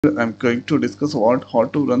I'm going to discuss about how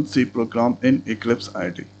to run C program in Eclipse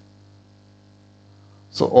IDE.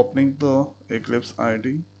 So opening the Eclipse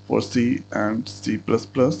IDE for C and C++,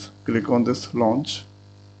 click on this launch.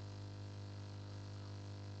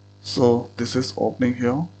 So this is opening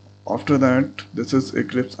here. After that, this is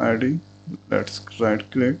Eclipse IDE. Let's right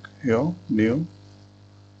click here, new,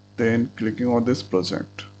 then clicking on this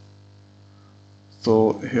project.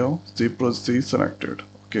 So here C selected,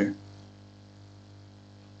 okay,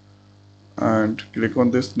 and click on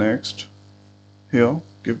this next. Here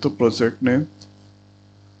give the project name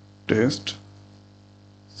test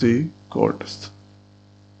C codes.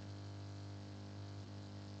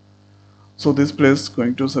 So this place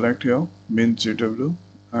going to select here min GW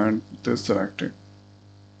and this selected.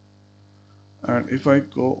 And if I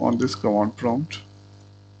go on this command prompt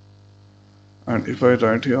and if I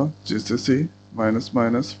write here gcc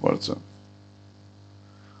 -- version,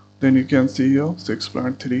 then you can see here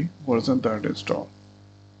 6.3 version that installed.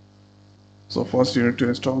 So first you need to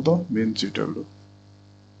install the min GW.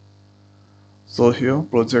 So here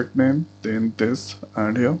project name, then this,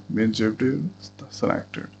 and here min GW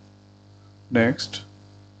selected. Next,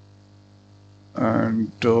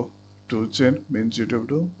 and to change min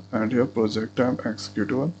GW, and here project time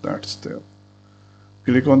executable, that's there.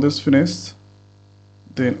 Click on this finish.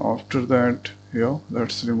 Then after that, here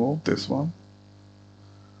let's remove this one,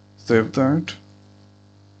 save that.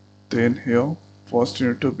 Then here first you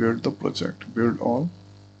need to build the project, build all.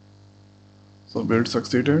 So build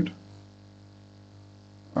succeeded,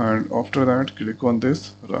 and after that click on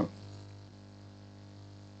this run.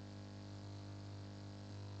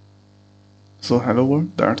 So hello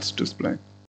world, that's displaying.